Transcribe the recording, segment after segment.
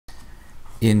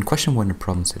In question 1 of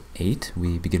problem set 8,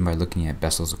 we begin by looking at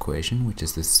Bessel's equation, which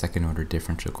is the second order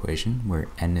differential equation, where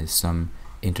n is some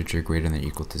integer greater than or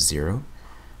equal to 0.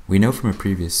 We know from a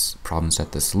previous problem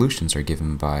set the solutions are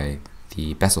given by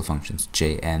the Bessel functions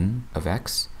Jn of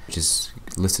x, which is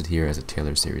listed here as a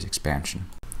Taylor series expansion.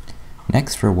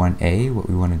 Next, for 1a, what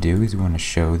we want to do is we want to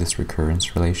show this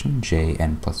recurrence relation,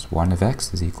 Jn plus 1 of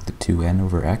x is equal to 2n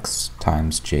over x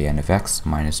times Jn of x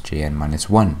minus Jn minus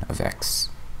 1 of x.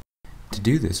 To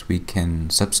do this, we can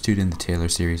substitute in the Taylor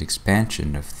series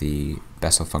expansion of the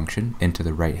Bessel function into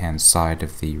the right-hand side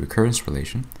of the recurrence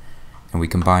relation, and we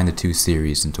combine the two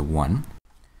series into one.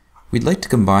 We'd like to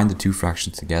combine the two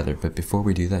fractions together, but before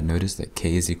we do that, notice that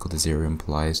k is equal to 0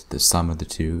 implies the sum of the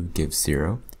two gives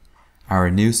 0. Our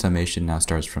new summation now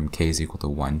starts from k is equal to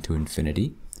 1 to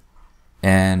infinity,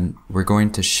 and we're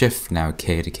going to shift now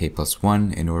k to k plus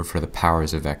 1 in order for the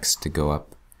powers of x to go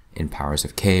up in powers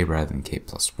of k rather than k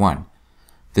plus 1.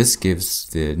 This gives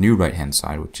the new right-hand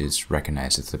side, which is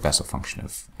recognized as the Bessel function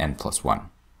of n plus 1.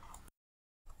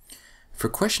 For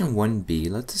question 1b,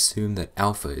 let's assume that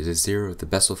alpha is a 0 of the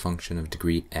Bessel function of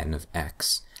degree n of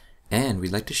x, and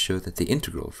we'd like to show that the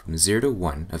integral from 0 to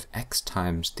 1 of x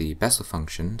times the Bessel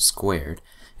function squared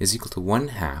is equal to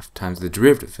 1/2 times the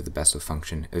derivative of the Bessel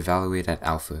function evaluated at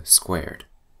alpha squared.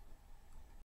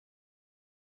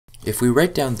 If we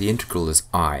write down the integral as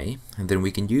I, then we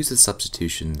can use the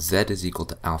substitution z is equal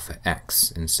to alpha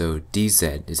x, and so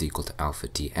dz is equal to alpha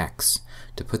dx,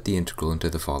 to put the integral into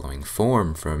the following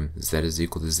form from z is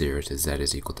equal to 0 to z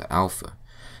is equal to alpha.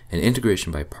 And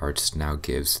integration by parts now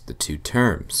gives the two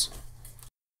terms.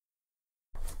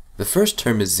 The first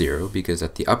term is 0 because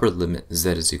at the upper limit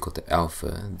z is equal to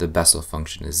alpha, the Bessel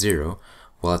function is 0,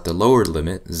 while at the lower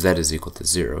limit z is equal to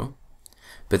 0.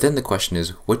 But then the question is,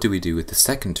 what do we do with the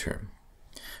second term?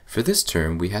 For this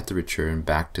term, we have to return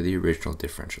back to the original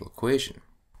differential equation.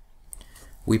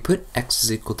 We put x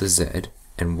is equal to z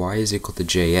and y is equal to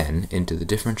jn into the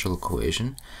differential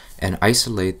equation and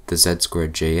isolate the z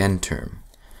squared jn term.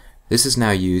 This is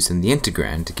now used in the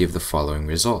integrand to give the following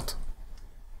result.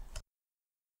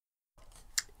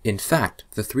 In fact,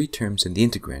 the three terms in the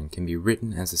integrand can be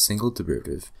written as a single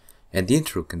derivative, and the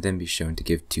integral can then be shown to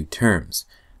give two terms,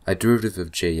 a derivative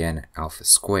of jn alpha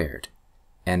squared,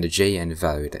 and a jn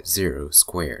evaluated at 0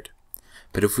 squared.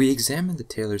 But if we examine the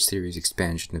Taylor series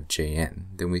expansion of jn,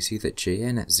 then we see that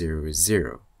jn at 0 is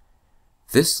 0.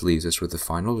 This leaves us with the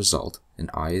final result, and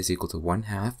I is equal to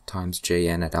 1/2 times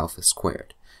jn at alpha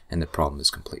squared, and the problem is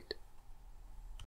complete.